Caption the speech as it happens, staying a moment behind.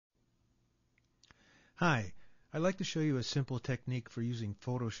Hi, I'd like to show you a simple technique for using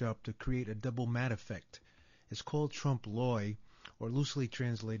Photoshop to create a double matte effect. It's called trompe-l'oeil, or loosely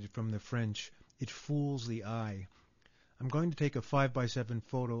translated from the French, it fools the eye. I'm going to take a 5x7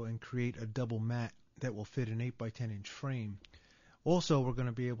 photo and create a double matte that will fit an 8x10 inch frame. Also, we're going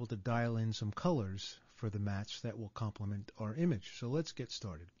to be able to dial in some colors for the mattes that will complement our image. So let's get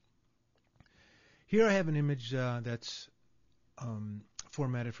started. Here I have an image that's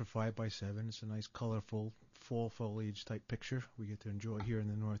formatted for 5x7. It's a nice colorful fall foliage type picture we get to enjoy here in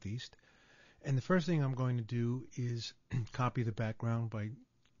the Northeast. And the first thing I'm going to do is copy the background by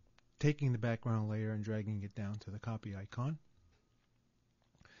taking the background layer and dragging it down to the copy icon.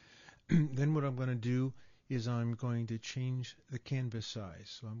 Then what I'm going to do is I'm going to change the canvas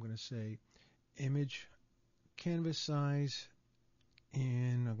size. So I'm going to say image canvas size,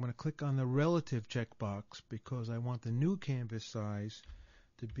 and I'm going to click on the relative checkbox because I want the new canvas size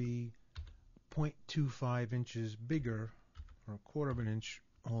to be 0.25 inches bigger, or a quarter of an inch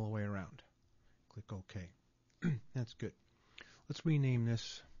all the way around. Click OK. That's good. Let's rename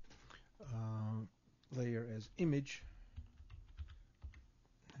this layer as image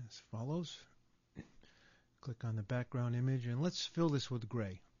as follows. Click on the background image and let's fill this with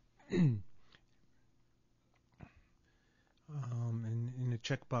gray. And in the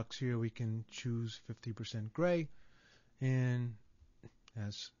checkbox here we can choose 50% gray and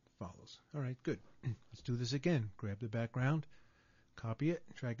as follows. Alright, good. Let's do this again. Grab the background, copy it,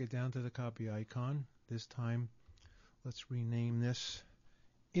 drag it down to the copy icon. This time let's rename this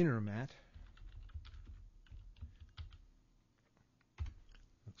inner matte.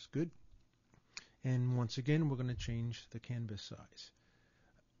 Looks good. And once again we're going to change the canvas size.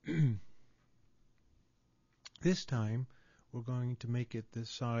 This time we're going to make it the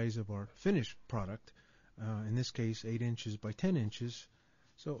size of our finished product, in this case 8 inches by 10 inches.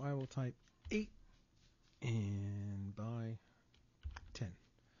 So I will type 8 and by 10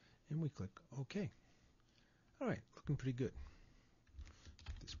 and we click OK. Alright, looking pretty good.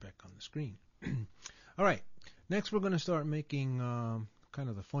 Put this back on the screen. Alright, next we're going to start making kind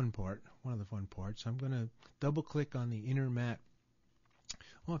of the fun part, one of the fun parts. I'm going to double click on the inner matte.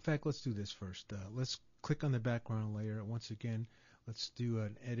 Well, in fact, let's do this first. Let's click on the background layer. Once again, let's do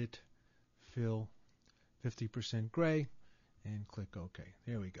an edit, fill, 50% gray, and click OK.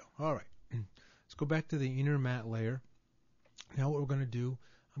 There we go. All right. Let's go back to the inner matte layer. Now what we're going to do,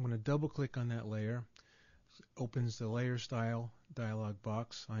 I'm going to double click on that layer. It opens the layer style dialog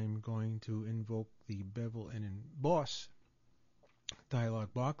box. I'm going to invoke the bevel and emboss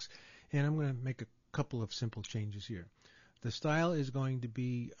dialog box, and I'm going to make a couple of simple changes here. The style is going to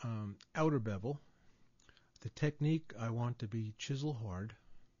be outer bevel. The technique I want to be chisel hard.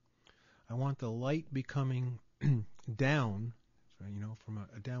 I want the light becoming down, so, from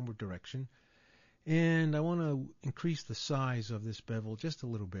a downward direction. And I want to increase the size of this bevel just a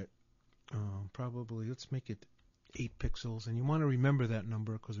little bit. Probably, let's make it 8 pixels. And you want to remember that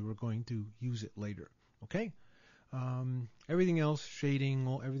number because we're going to use it later. Okay? Everything else, shading,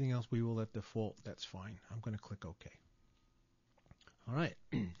 everything else we will let default. That's fine. I'm going to click OK. Alright,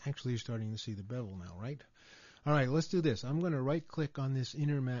 actually you're starting to see the bevel now, right? Alright, let's do this. I'm going to right click on this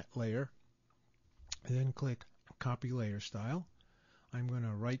inner matte layer and then click copy layer style. I'm going to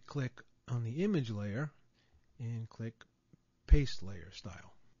right click on the image layer and click paste layer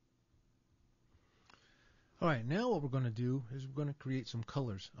style. Alright, now what we're going to do is we're going to create some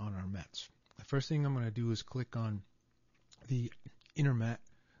colors on our mattes. The first thing I'm going to do is click on the inner matte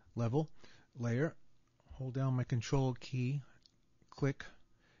level layer, hold down my control key, click,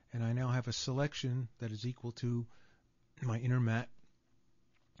 and I now have a selection that is equal to my inner matte.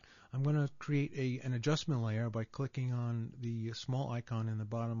 I'm going to create an adjustment layer by clicking on the small icon in the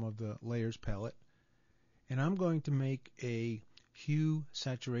bottom of the layers palette, and I'm going to make a hue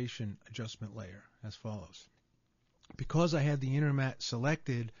saturation adjustment layer as follows. Because I had the inner matte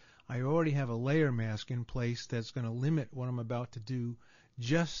selected, I already have a layer mask in place that's going to limit what I'm about to do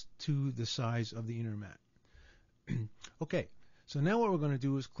just to the size of the inner matte. Okay. So now what we're going to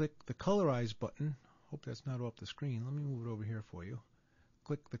do is click the colorize button. Hope that's not off the screen. Let me move it over here for you.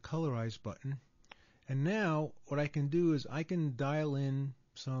 Click the colorize button. And now what I can do is I can dial in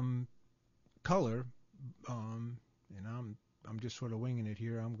some color. And I'm just sort of winging it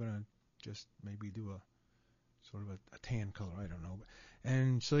here. I'm going to just maybe do a sort of a tan color. I don't know.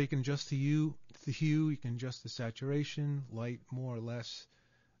 And so you can adjust the hue. You can adjust the saturation, light, more or less.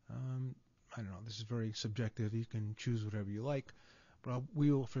 I don't know, this is very subjective. You can choose whatever you like. But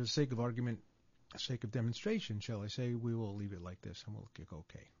we will, for the sake of argument, sake of demonstration, shall I say, we will leave it like this and we'll click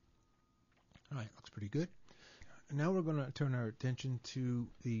OK. Alright, looks pretty good. Now we're going to turn our attention to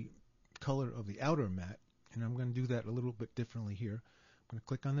the color of the outer mat, and I'm going to do that a little bit differently here. I'm going to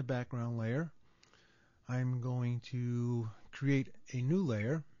click on the background layer. I'm going to create a new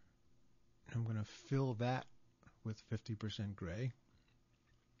layer. I'm going to fill that with 50% gray.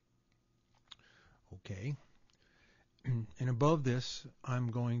 Okay. And above this,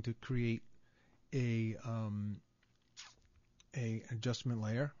 I'm going to create a adjustment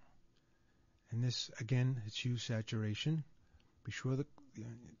layer. And this, again, it's hue saturation. Be sure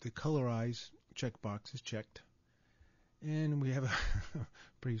the colorize checkbox is checked. And we have a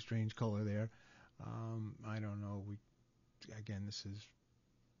pretty strange color there. I don't know. This is,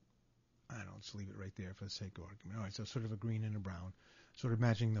 I don't know, let's leave it right there for the sake of argument. All right, so sort of a green and a brown, sort of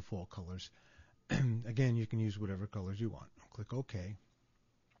matching the fall colors. Again, you can use whatever colors you want. I'll click OK.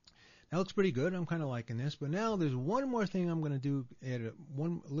 That looks pretty good. I'm kind of liking this. But now there's one more thing I'm going to do, add a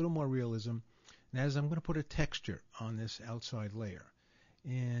little more realism. And that is I'm going to put a texture on this outside layer.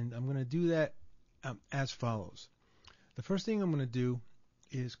 And I'm going to do that as follows. The first thing I'm going to do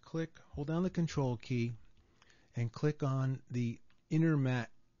is hold down the Control key, and click on the inner mat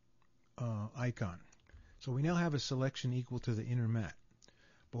icon. So we now have a selection equal to the inner mat.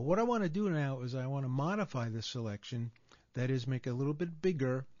 But what I want to do now is I want to modify this selection, that is, make it a little bit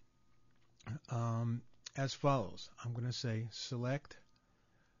bigger, as follows. I'm going to say select,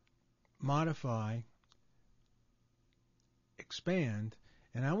 modify, expand,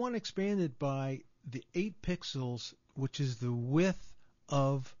 and I want to expand it by the 8 pixels, which is the width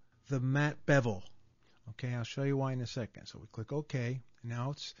of the matte bevel. Okay, I'll show you why in a second. So we click OK.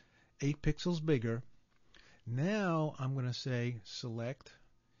 Now it's 8 pixels bigger. Now I'm going to say select,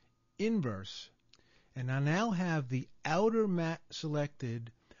 inverse, and I now have the outer mat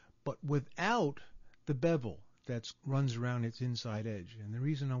selected, but without the bevel that runs around its inside edge. And the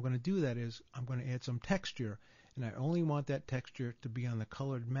reason I'm going to do that is I'm going to add some texture, and I only want that texture to be on the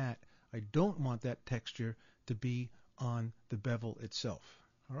colored mat. I don't want that texture to be on the bevel itself.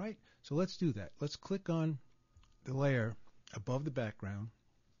 All right, so let's do that. Let's click on the layer above the background,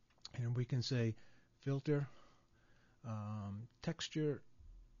 and we can say filter, texture,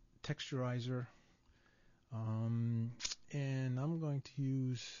 texturizer, and I'm going to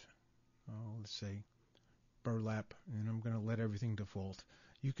use, let's say, burlap, and I'm going to let everything default.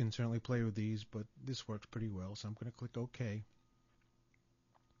 You can certainly play with these, but this works pretty well, so I'm going to click OK.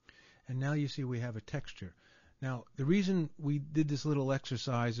 And now you see we have a texture. Now, the reason we did this little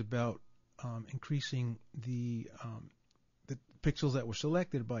exercise about increasing the pixels that were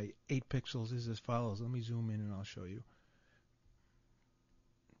selected by 8 pixels is as follows. Let me zoom in and I'll show you.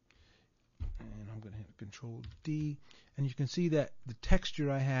 And I'm going to hit Control D, and you can see that the texture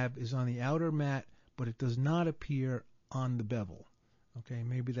I have is on the outer mat, but it does not appear on the bevel. Okay,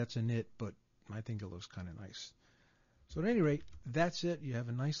 maybe that's a nit, but I think it looks kind of nice. So at any rate, that's it. You have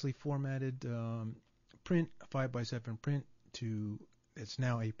a nicely formatted print, 5x7 print. It's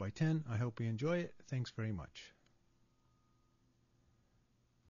now 8x10. I hope you enjoy it. Thanks very much.